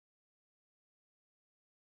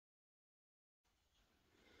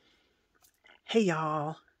Hey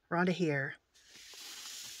y'all, Rhonda here.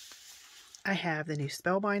 I have the new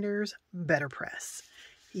Spellbinders BetterPress.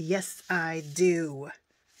 Yes, I do.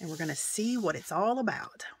 And we're going to see what it's all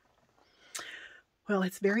about. Well,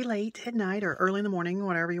 it's very late at night or early in the morning,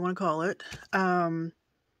 whatever you want to call it. Had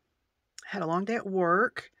a long day at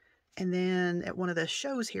work. And then at one of the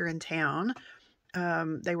shows here in town,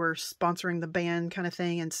 they were sponsoring the band kind of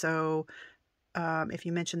thing. And so if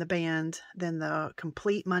you mention the band, then the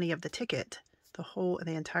complete money of the ticket,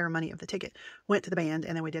 the entire money of the ticket went to the band,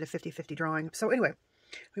 and then we did a 50-50 drawing. So anyway,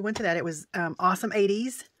 we went to that. It was awesome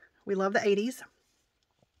 80s. We love the 80s.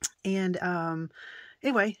 And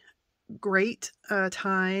anyway, great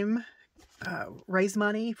time, raise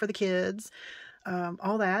money for the kids,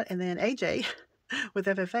 all that. And then AJ with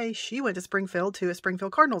FFA, she went to Springfield to a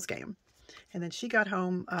Springfield Cardinals game. And then she got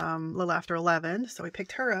home a little after 11, so we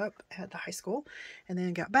picked her up at the high school and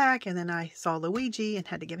then got back, and then I saw Luigi and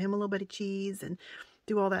had to give him a little bit of cheese and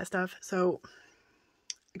do all that stuff. So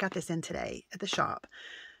I got this in today at the shop.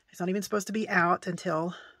 It's not even supposed to be out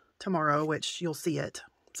until tomorrow, which you'll see it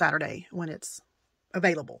Saturday when it's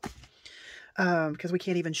available, because we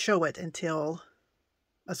can't even show it until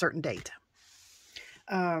a certain date.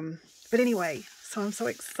 But anyway, so I'm so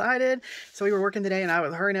excited. So we were working today and I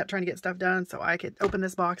was hurrying up trying to get stuff done so I could open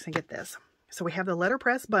this box and get this. So we have the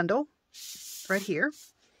letterpress bundle right here.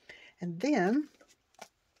 And then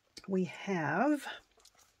we have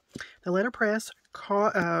the letterpress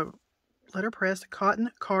cotton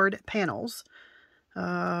card panels.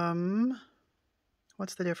 What's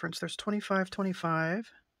the difference? There's 25.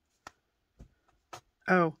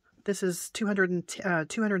 Oh, this is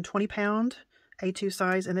 220 pound. A2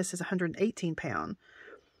 size, and this is 118 pound.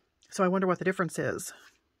 So I wonder what the difference is.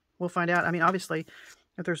 We'll find out. I mean, obviously,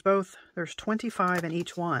 if there's both, there's 25 in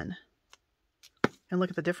each one. And look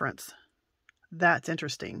at the difference. That's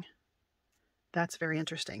interesting. That's very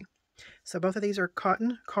interesting. So both of these are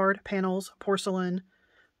cotton card panels, porcelain.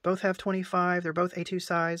 Both have 25. They're both A2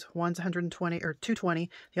 size. One's 120 or 220.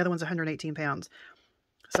 The other one's 118 pounds.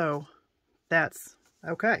 So that's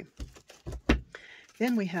okay.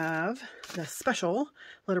 Then we have the special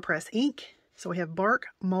letterpress ink. So we have Bark,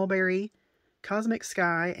 Mulberry, Cosmic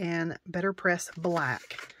Sky, and BetterPress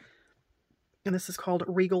Black. And this is called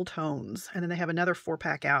Regal Tones. And then they have another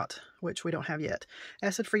 4-pack out, which we don't have yet.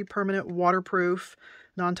 Acid-free, permanent, waterproof,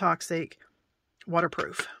 non-toxic,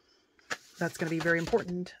 waterproof. That's going to be very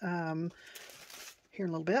important here in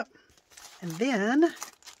a little bit. And then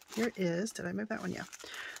here is, did I move that one? Yeah.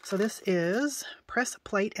 So this is press,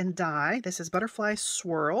 plate, and die. This is butterfly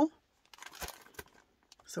swirl.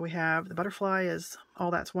 So we have the butterfly is all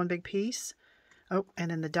that's one big piece. Oh, and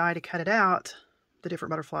then the die to cut it out, the different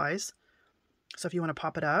butterflies. So if you want to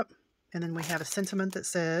pop it up. And then we have a sentiment that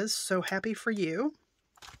says, so happy for you.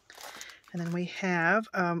 And then we have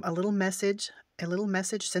a little message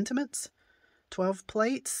sentiments, 12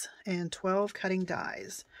 plates, and 12 cutting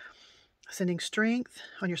dies. Sending strength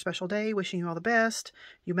on your special day, wishing you all the best.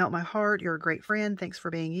 You melt my heart. You're a great friend. Thanks for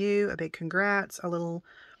being you. A big congrats. A little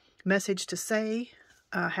message to say,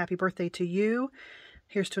 happy birthday to you.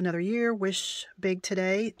 Here's to another year. Wish big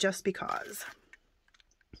today, just because.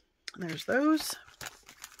 And there's those.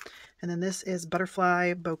 And then this is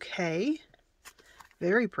butterfly bouquet.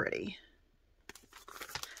 Very pretty.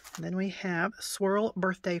 And then we have swirl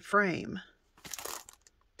birthday frame.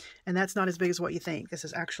 And that's not as big as what you think. This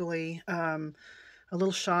is actually a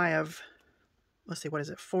little shy of, let's see, what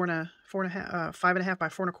is it? 5.5 by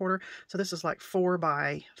 4.25. So this is like 4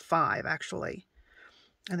 by 5 actually.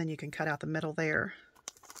 And then you can cut out the middle there.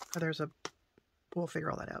 We'll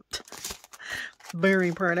figure all that out.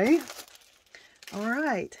 Very pretty. All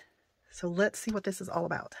right. So let's see what this is all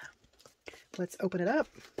about. Let's open it up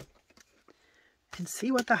and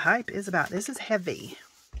see what the hype is about. This is heavy.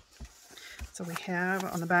 So we have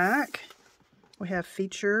on the back, we have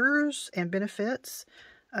features and benefits.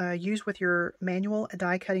 Use with your manual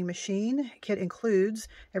die cutting machine. Kit includes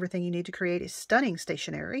everything you need to create a stunning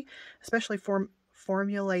stationery, especially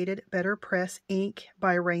formulated BetterPress ink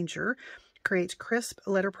by Ranger. Creates crisp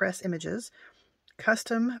letterpress images.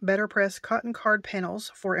 Custom BetterPress cotton card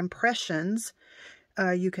panels for impressions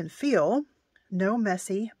you can feel. No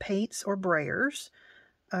messy paints or brayers.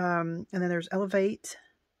 And then there's Elevate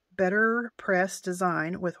BetterPress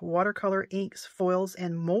design with watercolor inks, foils,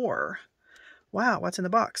 and more. Wow, what's in the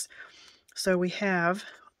box? So we have,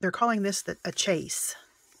 they're calling this a chase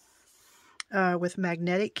with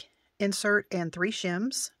magnetic insert and 3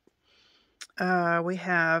 shims. We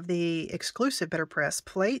have the exclusive BetterPress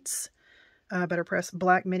plates, BetterPress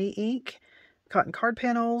Black Mini ink, cotton card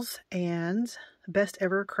panels, and best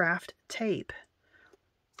ever craft tape.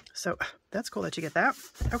 So that's cool that you get that.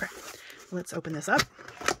 Okay, let's open this up.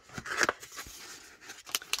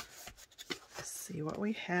 Let's see what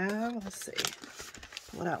we have. Let's see.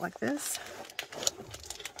 Pull it out like this.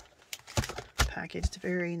 Packaged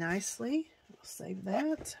very nicely. We'll save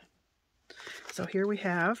that. So here we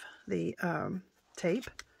have the tape.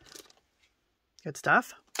 Good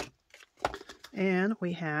stuff. And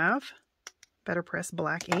we have BetterPress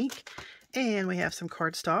black ink. And we have some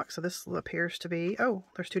cardstock. So this appears to be, oh,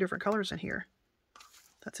 there's 2 different colors in here.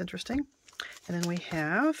 That's interesting. And then we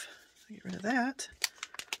have, get rid of that.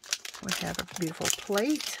 We have a beautiful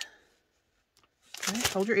plate. Okay,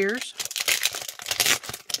 hold your ears.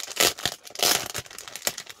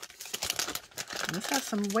 And this has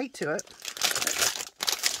some weight to it.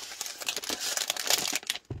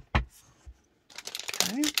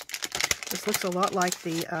 Okay. This looks a lot like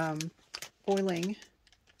the oiling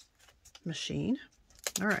machine.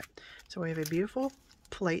 All right. So we have a beautiful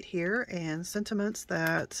plate here and sentiments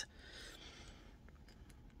that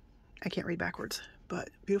I can't read backwards,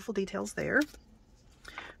 but beautiful details there.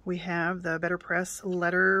 We have the BetterPress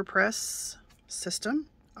letterpress system,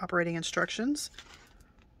 operating instructions.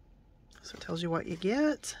 So it tells you what you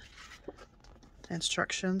get,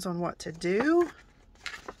 instructions on what to do,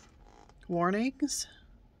 warnings,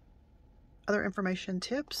 other information,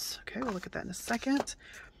 tips. Okay, we'll look at that in a second.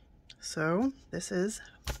 So this is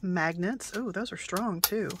magnets. Oh, those are strong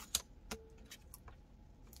too.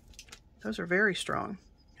 Those are very strong.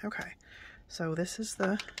 Okay, so this is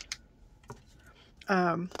the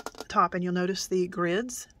top, and you'll notice the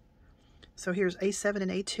grids. So here's A7 and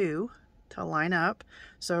A2 to line up.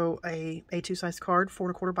 So a A2 size card,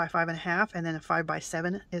 4 1/4 by 5 1/2, and then a 5 by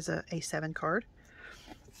 7 is a A7 card.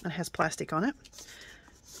 It has plastic on it.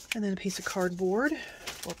 And then a piece of cardboard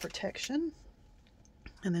for protection.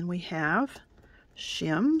 And then we have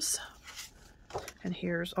shims. And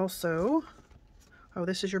here's also, oh,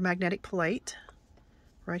 this is your magnetic plate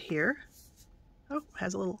right here. Oh,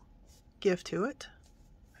 has a little give to it.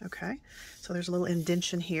 Okay, so there's a little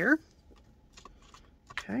indentation here.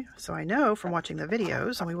 Okay, so I know from watching the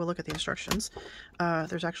videos, and we will look at the instructions,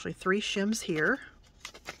 there's actually 3 shims here.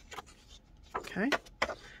 Okay,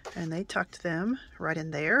 and they tucked them right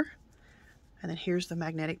in there. And then here's the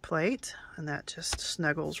magnetic plate, and that just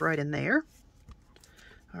snuggles right in there.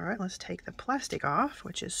 All right, let's take the plastic off,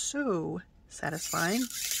 which is so satisfying.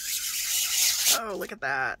 Oh, look at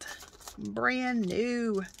that. Brand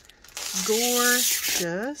new.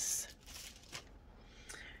 Gorgeous.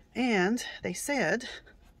 And they said,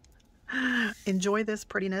 enjoy this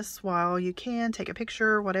prettiness while you can. Take a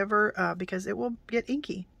picture, whatever, because it will get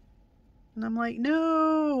inky. And I'm like,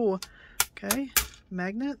 no. Okay,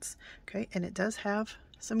 magnets. Okay, and it does have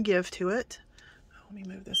some give to it. Let me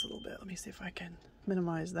move this a little bit. Let me see if I can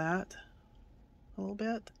minimize that a little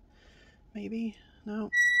bit. Maybe. No.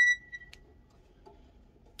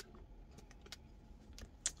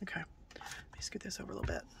 Okay. Let me scoot this over a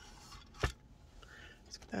little bit.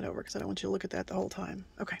 Scoot that over because I don't want you to look at that the whole time.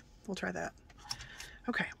 Okay, we'll try that.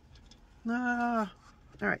 Okay. All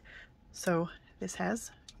right. So this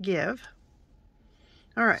has give.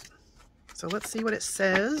 All right. So let's see what it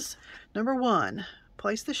says. Number 1,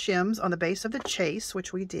 place the shims on the base of the chase,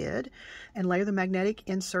 which we did, and lay the magnetic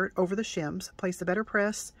insert over the shims. Place the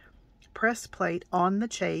BetterPress press plate on the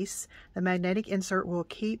chase. The magnetic insert will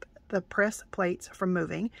keep the press plates from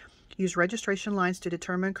moving. Use registration lines to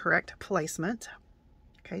determine correct placement.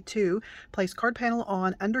 Okay, 2, place card panel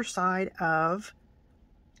on underside of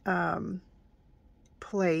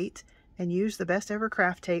plate and use the best ever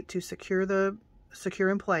craft tape to secure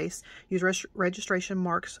in place. Use registration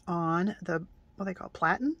marks on the, what they call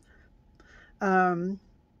platen.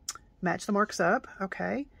 Match the marks up.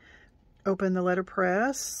 Okay. Open the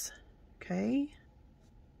letterpress. Okay.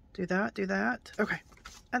 Do that. Do that. Okay.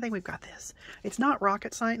 I think we've got this. It's not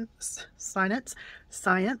rocket science.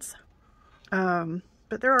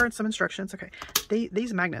 But there are some instructions. Okay.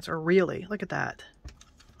 These magnets are really, look at that.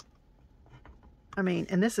 I mean,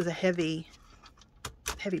 and this is a heavy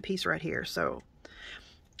piece right here. So,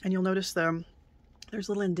 and you'll notice there's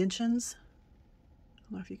little indentions. I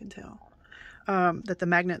don't know if you can tell. That the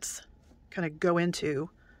magnets kind of go into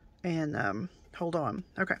and hold on.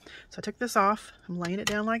 Okay, so I took this off. I'm laying it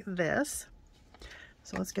down like this.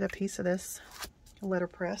 So let's get a piece of this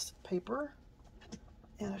letterpress paper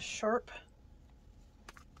and a sharp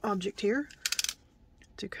object here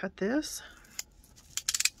to cut this.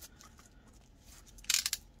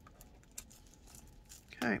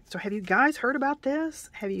 Okay, so have you guys heard about this?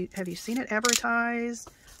 Have you seen it advertised?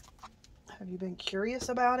 Have you been curious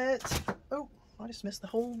about it? Oh, I just missed the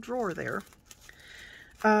whole drawer there.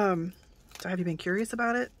 So have you been curious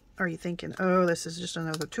about it? Are you thinking, oh, this is just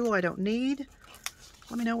another tool I don't need?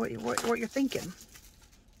 Let me know what you're thinking.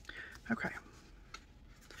 Okay.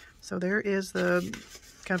 So there is the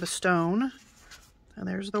kind of a stone, and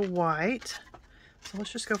there's the white. So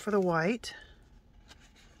let's just go for the white.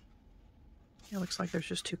 It looks like there's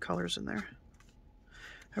just two colors in there.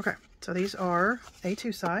 Okay, so these are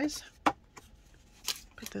A2 size.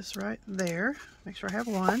 Put this right there. Make sure I have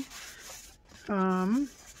one.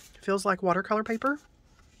 Feels like watercolor paper.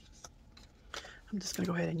 I'm just going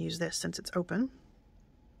to go ahead and use this since it's open.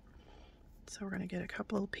 So we're going to get a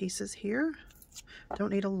couple little pieces here.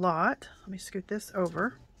 Don't need a lot. Let me scoot this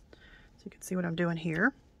over so you can see what I'm doing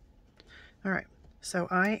here. All right, so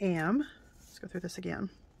let's go through this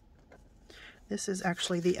again. This is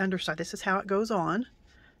actually the underside. This is how it goes on.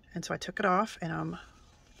 And so I took it off and I'm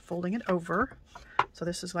folding it over. So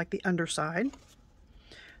this is like the underside.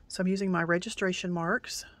 So I'm using my registration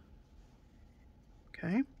marks.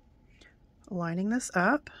 Okay. Lining this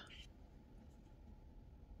up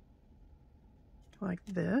like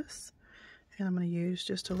this. And I'm going to use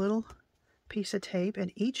just a little piece of tape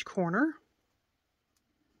in each corner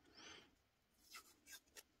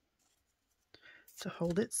to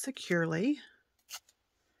hold it securely.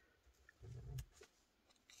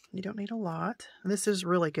 You don't need a lot. And this is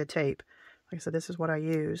really good tape. Like I said, this is what I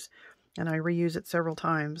use, and I reuse it several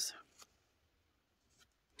times.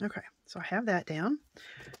 Okay, so I have that down.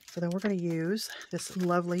 So then we're going to use this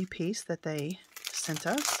lovely piece that they sent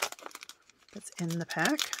us that's in the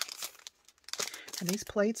pack. And these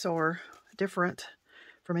plates are different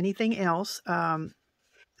from anything else.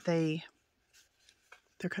 They're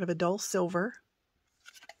kind of a dull silver.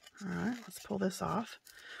 All right, let's pull this off.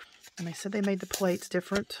 And they said they made the plates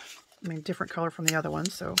different. I mean, different color from the other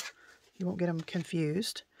ones, so you won't get them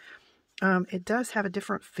confused. It does have a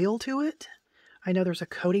different feel to it. I know there's a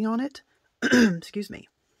coating on it, excuse me,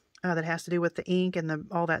 that has to do with the ink and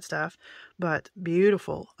all that stuff, but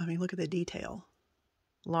beautiful. I mean, look at the detail.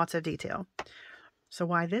 Lots of detail. So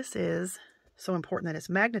why this is so important that it's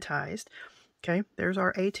magnetized, okay, there's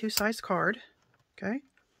our A2 size card, okay?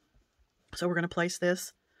 So we're going to place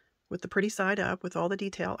this with the pretty side up, with all the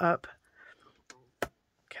detail up.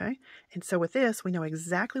 Okay, and so with this, we know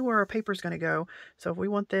exactly where our paper is going to go. So if we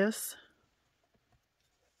want this,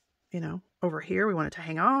 you know, over here, we want it to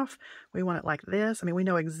hang off. We want it like this. I mean, we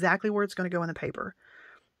know exactly where it's going to go in the paper.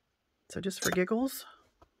 So just for giggles,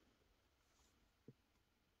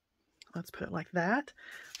 let's put it like that.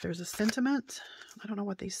 There's a sentiment. I don't know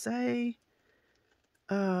what they say.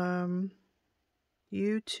 You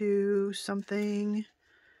to something.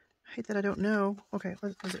 I hate that I don't know. Okay,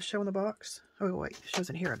 does it show in the box? Oh, wait, it shows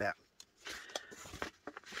in here, I bet.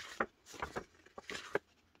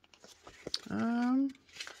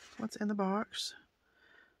 What's in the box?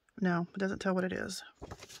 No, it doesn't tell what it is.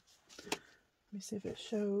 Let me see if it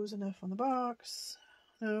shows enough on the box.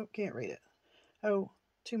 No, can't read it. Oh,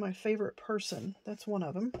 to my favorite person. That's one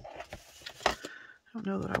of them. I don't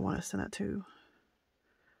know that I want to send that to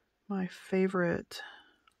my favorite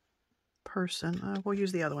person. We'll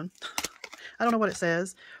use the other one. I don't know what it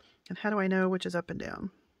says. And how do I know which is up and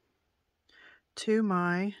down? To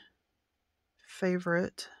my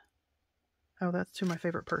favorite. Oh, that's to my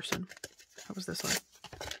favorite person. That was this one.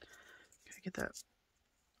 Okay, get that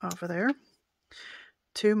off of there.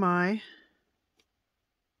 To my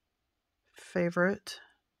favorite.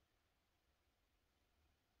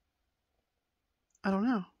 I don't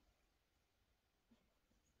know.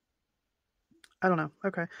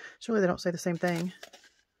 Okay. Surely they don't say the same thing.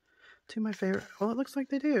 To my favorite. Well, it looks like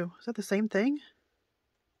they do. Is that the same thing?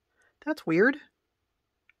 That's weird.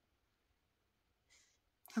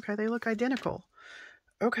 Okay, they look identical.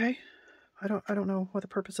 Okay. I don't know what the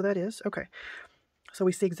purpose of that is. Okay. So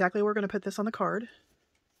we see exactly where we're going to put this on the card.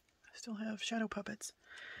 I still have shadow puppets.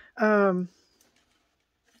 Yeah,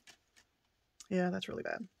 that's really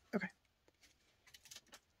bad. Okay.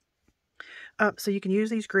 So you can use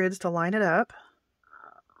these grids to line it up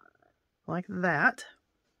like that.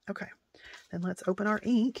 Okay. Then let's open our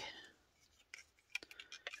ink.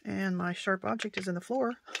 And my sharp object is in the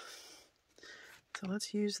floor. So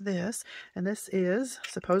let's use this. And this is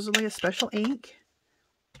supposedly a special ink.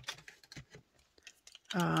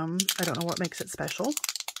 I don't know what makes it special,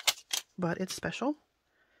 but it's special.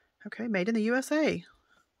 Okay, made in the USA.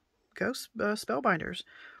 Go Spellbinders.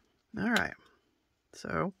 All right.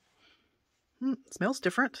 So, it smells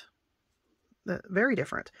different. Very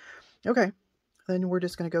different. Okay. Then we're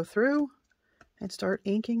just going to go through and start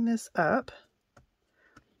inking this up.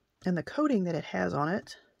 And the coating that it has on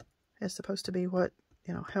it is supposed to be what,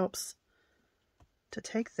 you know, helps to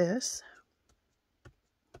take this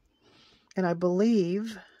And I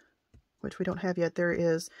believe, which we don't have yet, there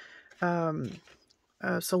is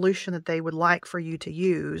a solution that they would like for you to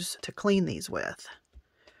use to clean these with.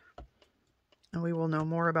 And we will know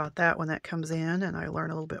more about that when that comes in and I learn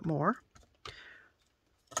a little bit more.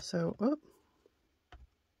 So,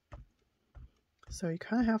 so you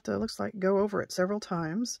kind of have to, it looks like, go over it several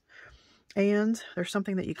times. And there's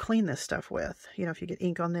something that you clean this stuff with. You know, if you get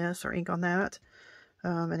ink on this or ink on that.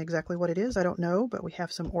 And exactly what it is, I don't know, but we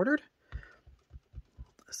have some ordered.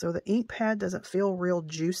 So the ink pad doesn't feel real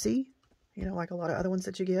juicy, you know, like a lot of other ones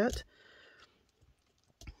that you get.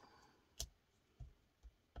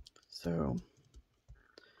 So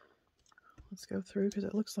let's go through because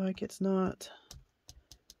it looks like it's not.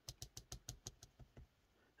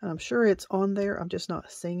 And I'm sure it's on there, I'm just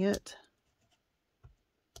not seeing it.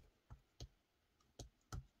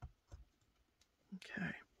 Okay.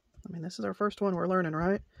 I mean, this is our first one we're learning,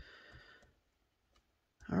 right?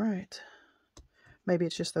 All right. Maybe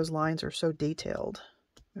it's just those lines are so detailed.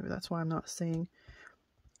 Maybe that's why I'm not seeing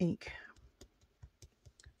ink.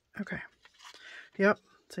 Okay. Yep.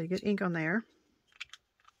 So you get ink on there.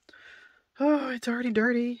 Oh, it's already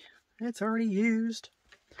dirty. It's already used.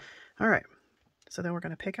 All right. So then we're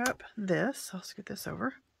going to pick up this. I'll scoot this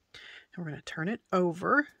over. And we're going to turn it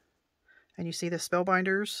over. And you see the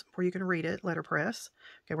Spellbinders where you can read it, letterpress.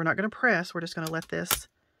 Okay, we're not going to press. We're just going to let this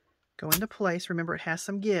go into place. Remember, it has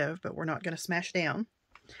some give, but we're not going to smash down.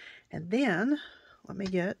 And then, let me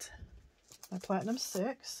get my Platinum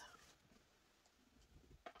 6.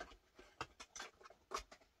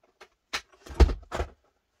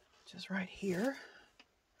 Which is right here.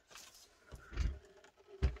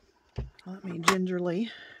 Let me gingerly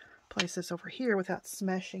place this over here without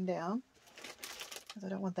smashing down, because I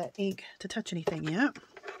don't want that ink to touch anything yet.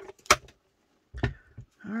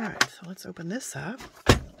 All right, so let's open this up.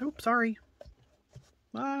 Oops, sorry.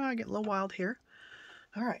 I get a little wild here.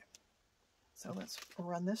 All right, so let's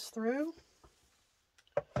run this through.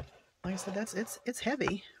 Like I said, it's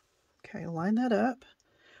heavy. Okay, line that up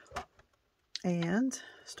and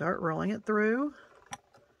start rolling it through.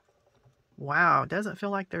 Wow, doesn't feel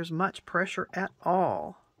like there's much pressure at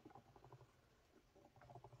all.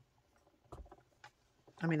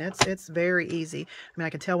 I mean, it's very easy. I mean, I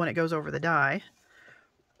can tell when it goes over the die.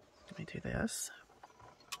 Let me do this.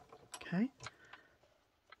 Okay.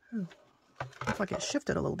 Ooh, looks like it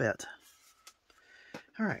shifted a little bit.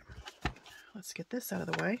 All right, let's get this out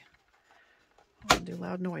of the way. I'll do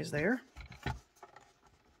loud noise there.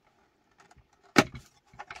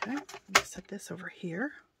 Okay, let's set this over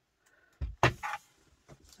here.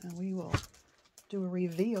 And we will do a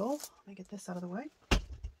reveal. Let me get this out of the way.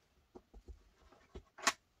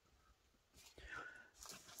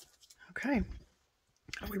 Okay.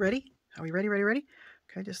 Are we ready? Are we ready, ready, ready?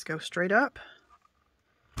 Okay, just go straight up.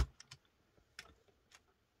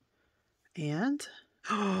 And,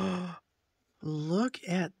 oh, look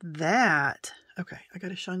at that. Okay, I got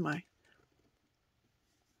to shine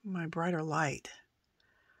my brighter light.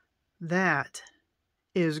 That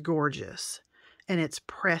is gorgeous. And it's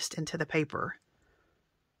pressed into the paper,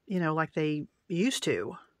 you know, like they used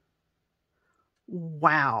to.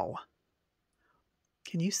 Wow.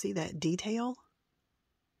 Can you see that detail?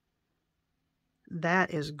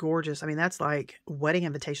 That is gorgeous. I mean, that's like wedding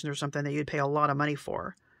invitations or something that you'd pay a lot of money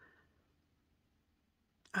for.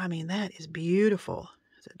 I mean, that is beautiful.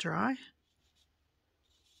 Is it dry?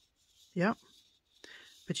 Yep.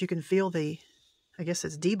 But you can feel the, I guess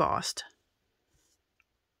it's debossed.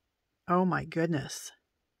 Oh my goodness.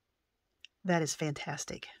 That is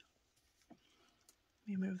fantastic.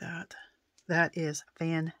 Let me move that. That is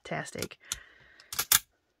fantastic.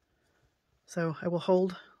 So I will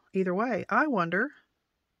hold either way. I wonder,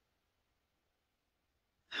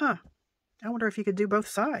 I wonder if you could do both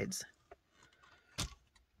sides.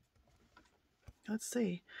 Let's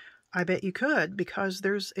see. I bet you could, because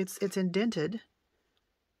it's indented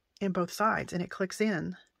in both sides and it clicks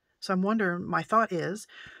in. So I'm wondering, my thought is,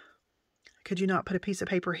 could you not put a piece of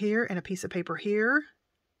paper here and a piece of paper here?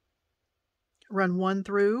 Run one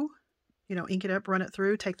through, you know, ink it up, run it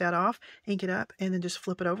through, take that off, ink it up, and then just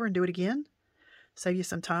flip it over and do it again. Save you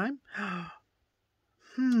some time.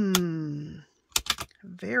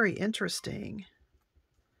 Very interesting.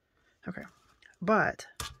 Okay, but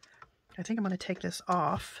I think I'm going to take this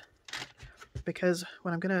off, because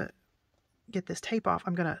when I'm going to get this tape off,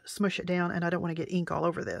 I'm going to smush it down, and I don't want to get ink all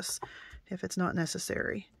over this if it's not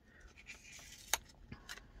necessary.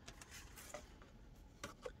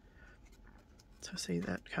 So see,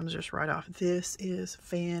 that comes just right off. This is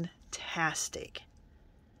fantastic.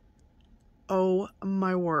 Oh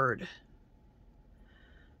my word.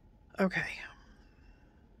 Okay.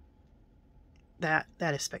 that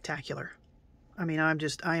is spectacular. I mean,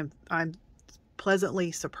 I'm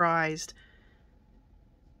pleasantly surprised.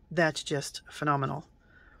 That's just phenomenal.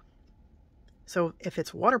 So if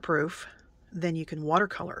it's waterproof, then you can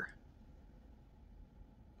watercolor.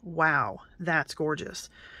 Wow, that's gorgeous.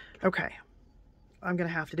 Okay, I'm gonna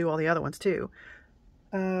have to do all the other ones too.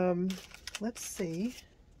 Let's see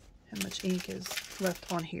how much ink is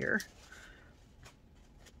left on here.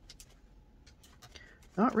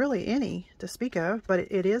 Not really any to speak of, but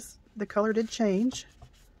it is, the color did change.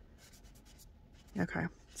 Okay,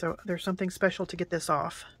 so there's something special to get this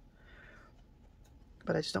off,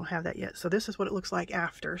 but I just don't have that yet. So this is what it looks like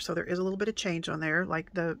after. So there is a little bit of change on there,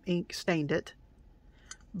 like the ink stained it,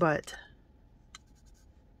 but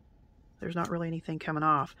there's not really anything coming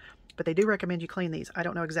off. But they do recommend you clean these. I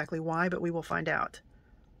don't know exactly why, but we will find out.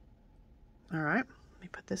 All right, let me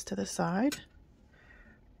put this to the side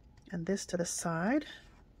and this to the side.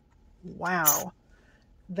 Wow,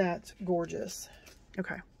 that's gorgeous.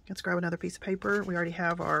 Okay, let's grab another piece of paper. We already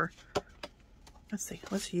have our, let's see,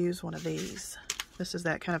 let's use one of these. This is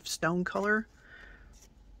that kind of stone color.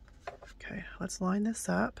 Okay, let's line this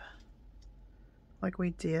up like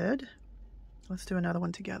we did. Let's do another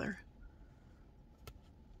one together.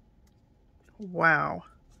 Wow.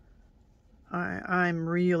 I'm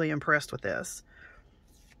really impressed with this.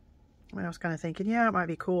 I mean, I was kind of thinking, yeah, it might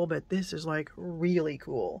be cool, but this is like really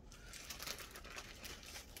cool.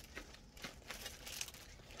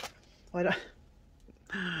 Well,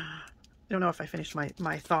 I don't know if I finished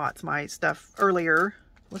my thoughts, my stuff earlier.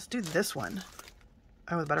 Let's do this one.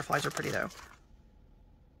 Oh, the butterflies are pretty though.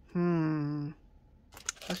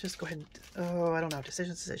 Let's just go ahead and, oh, I don't know,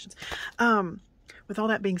 decisions. With all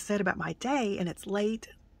that being said about my day, and it's late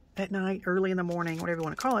at night, early in the morning, whatever you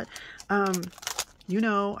want to call it, you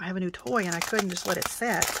know, I have a new toy and I couldn't just let it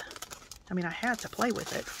sit. I mean, I had to play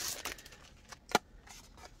with it.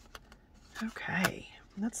 Okay,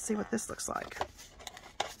 let's see what this looks like.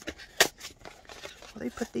 Well, they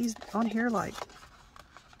put these on here like,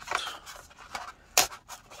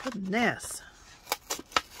 goodness.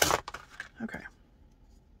 Okay.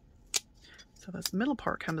 So this middle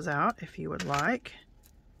part comes out if you would like.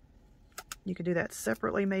 You could do that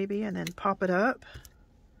separately maybe and then pop it up.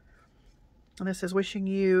 And this is wishing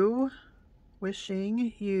you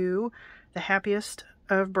the happiest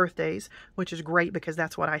of birthdays, which is great because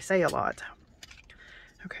that's what I say a lot.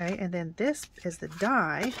 Okay, and then this is the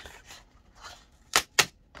die.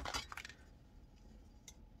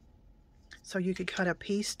 So you could cut a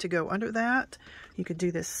piece to go under that. You could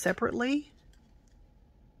do this separately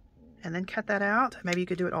and then cut that out. Maybe you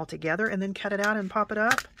could do it all together and then cut it out and pop it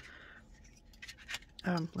up.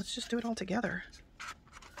 Let's just do it all together.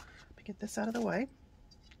 Let me get this out of the way.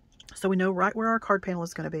 So we know right where our card panel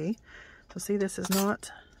is going to be. So see, this is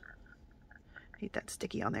not, I hate that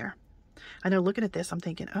sticky on there. I know looking at this, I'm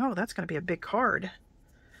thinking, oh, that's going to be a big card.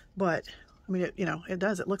 But, I mean, you know, it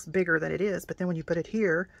does. It looks bigger than it is. But then when you put it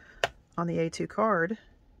here on the A2 card,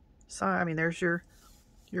 so, I mean, there's your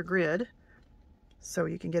grid. So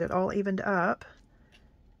you can get it all evened up.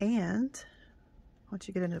 And once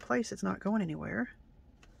you get it into place, it's not going anywhere.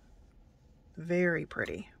 Very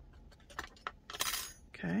pretty.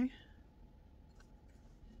 Okay.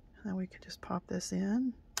 Now we could just pop this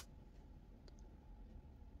in.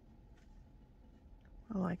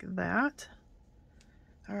 Like that.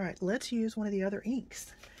 All right, let's use one of the other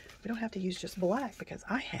inks. We don't have to use just black because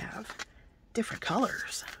I have different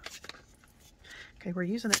colors. Okay, we're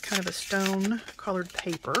using that kind of a stone colored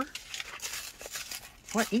paper.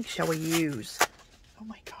 What ink shall we use? Oh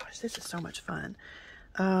my gosh, this is so much fun.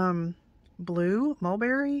 Blue,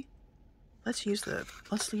 mulberry. Let's use the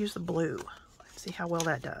blue. Let's see how well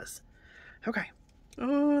that does. Okay.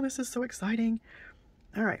 Oh, this is so exciting.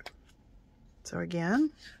 All right. So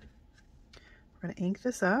again, we're going to ink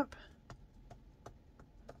this up.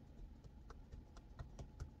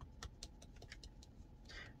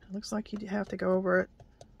 It looks like you have to go over it.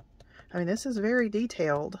 I mean, this is very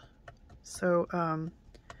detailed. So, I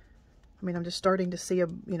mean, I'm just starting to see a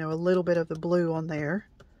little bit of the blue on there.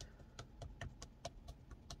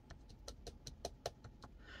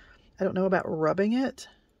 I don't know about rubbing it.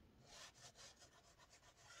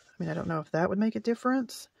 I mean, I don't know if that would make a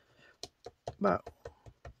difference, but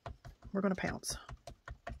we're going to pounce.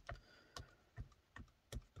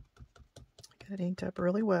 Get it inked up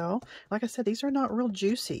really well. Like I said, these are not real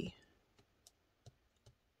juicy.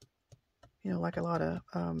 You know, like a lot of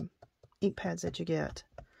ink pads that you get.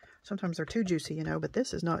 Sometimes they're too juicy, you know, but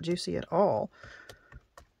this is not juicy at all.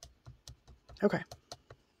 Okay.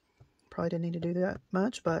 Probably didn't need to do that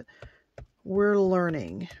much, but we're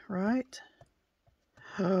learning, right?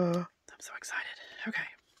 Oh, I'm so excited. Okay.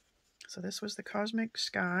 So this was the Cosmic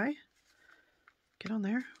Sky. Get on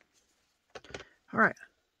there. All right.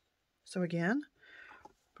 So again,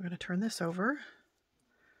 we're going to turn this over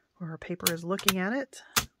where our paper is looking at it.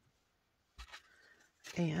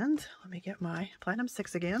 And let me get my Platinum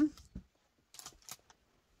 6 again.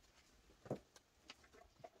 I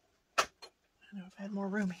know if I had more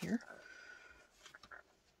room here.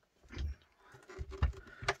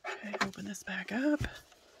 Okay, open this back up.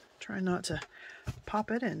 Try not to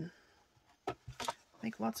pop it and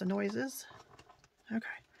make lots of noises. Okay,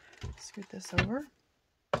 scoot this over.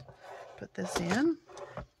 Put this in.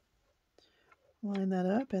 Line that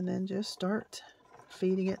up and then just start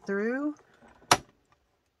feeding it through.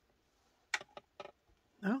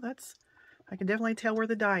 Oh, I can definitely tell where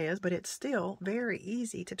the die is, but it's still very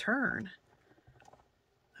easy to turn.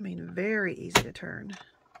 I mean, very easy to turn.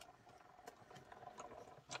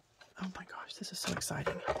 Oh my gosh, this is so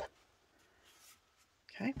exciting.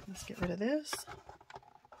 Okay, let's get rid of this.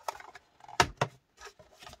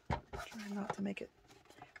 Try not to make it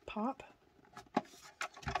pop.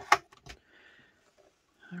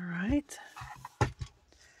 All right.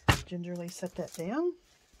 Gingerly set that down.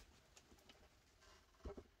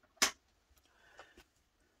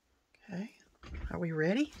 Okay, are we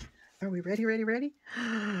ready? Are we ready, ready, ready?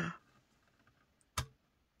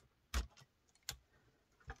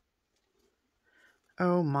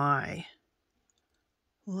 Oh my.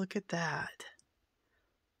 Look at that.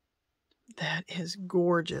 That is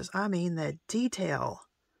gorgeous. I mean, the detail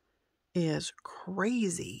is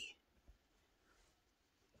crazy.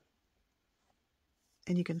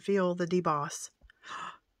 And you can feel the deboss.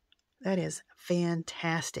 That is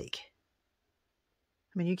fantastic.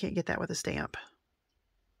 I mean, you can't get that with a stamp.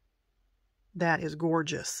 That is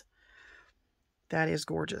gorgeous. That is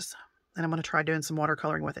gorgeous. And I'm going to try doing some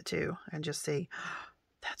watercoloring with it too and just see.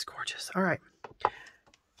 That's gorgeous. All right.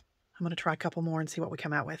 I'm going to try a couple more and see what we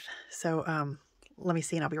come out with. So let me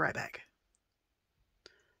see and I'll be right back.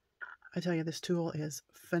 I tell you, this tool is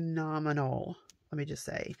phenomenal. Let me just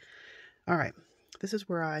say. All right. This is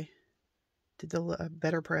where I did the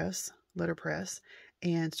letterpress,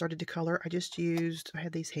 and started to color. I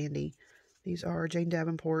had these handy. These are Jane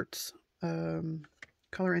Davenport's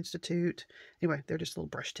Color Institute. Anyway, they're just a little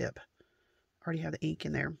brush tip. Already have the ink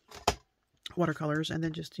in there. Watercolors, and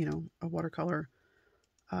then just, a watercolor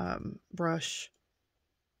brush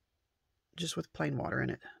just with plain water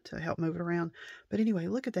in it to help move it around. But anyway,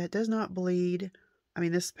 look at that. It does not bleed. I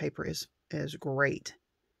mean, this paper is great.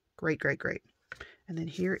 Great, great, great. And then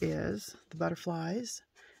here is the butterflies.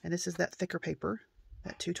 And this is that thicker paper,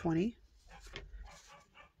 that 220.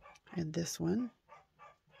 And this one.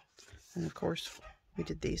 And of course, we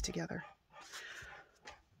did these together.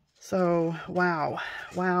 So, wow.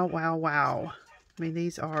 Wow, wow, wow. I mean,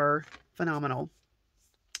 these are phenomenal.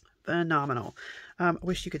 Phenomenal. I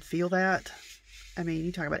wish you could feel that. I mean,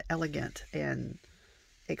 you talk about elegant and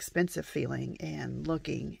expensive feeling and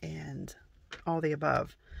looking and all the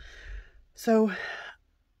above. So,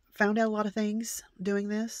 found out a lot of things doing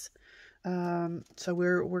this. So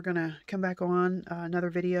we're going to come back on another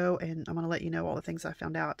video, and I'm going to let you know all the things I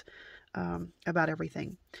found out about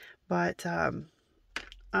everything. But I'm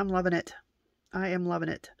loving it. I am loving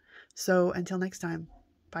it. So until next time,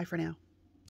 bye for now.